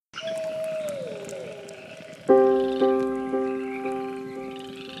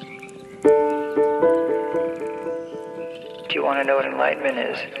know what enlightenment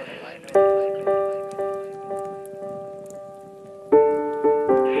is?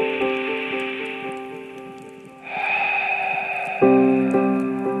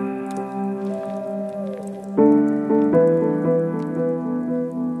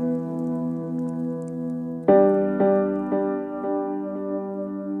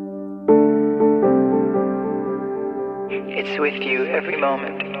 It's with you every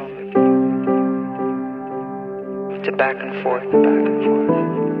moment. It's a back and forth,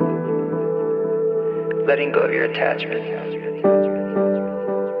 letting go of your attachment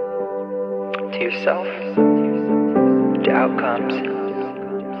to yourself, to outcomes,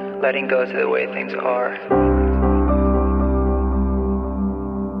 letting go to the way things are.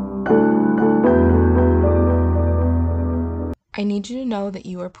 I need you to know that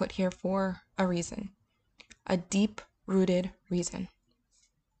you are put here for a reason, a deep-rooted reason.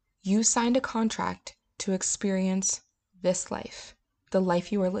 You signed a contract to experience this life, the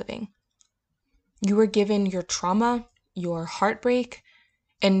life you are living. You were given your trauma, your heartbreak,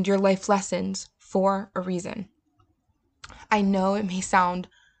 and your life lessons for a reason. I know it may sound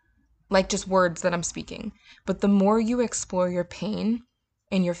like just words that I'm speaking, but the more you explore your pain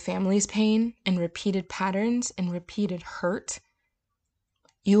and your family's pain and repeated patterns and repeated hurt,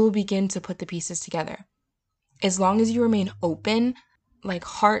 you will begin to put the pieces together. As long as you remain open, like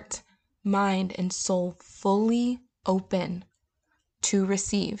heart, mind, and soul fully open to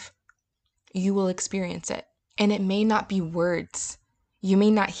receive, you will experience it. And it may not be words. You may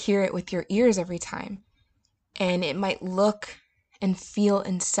not hear it with your ears every time. And it might look and feel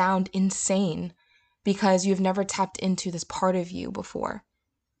and sound insane because you've never tapped into this part of you before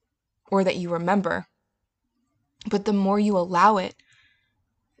or that you remember. But the more you allow it,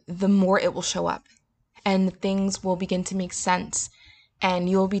 the more it will show up and things will begin to make sense and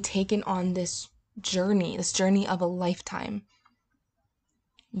you'll be taken on this journey of a lifetime.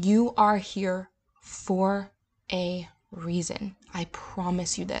 You are here for a reason. I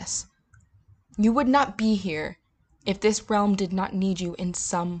promise you this. You would not be here if this realm did not need you in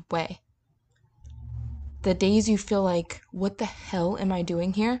some way. The days you feel like, what the hell am I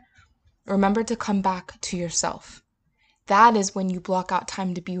doing here? Remember to come back to yourself. That is when you block out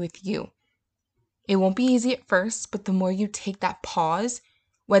time to be with you. It won't be easy at first, but the more you take that pause,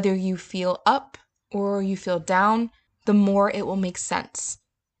 whether you feel up or you feel down, the more it will make sense.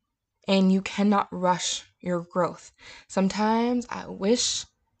 And you cannot rush your growth. Sometimes I wish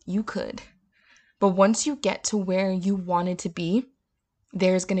you could. But once you get to where you wanted to be,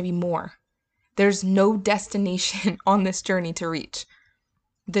 there's going to be more. There's no destination on this journey to reach.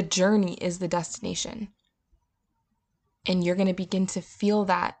 The journey is the destination. And you're going to begin to feel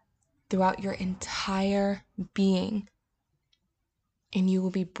that throughout your entire being. And you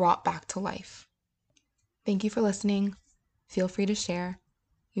will be brought back to life. Thank you for listening. Feel free to share.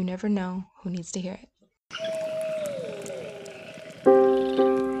 You never know who needs to hear it.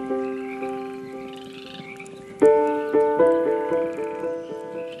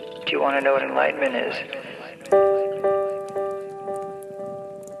 Do you want to know what enlightenment is?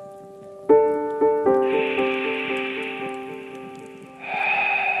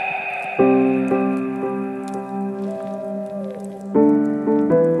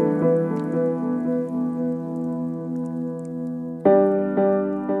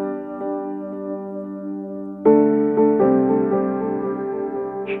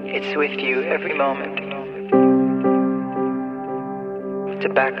 It's with you every moment. It's a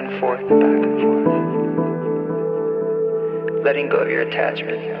back and forth, letting go of your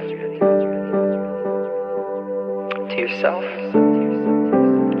attachment to yourself,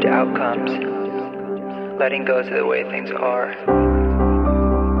 to outcomes, letting go to the way things are.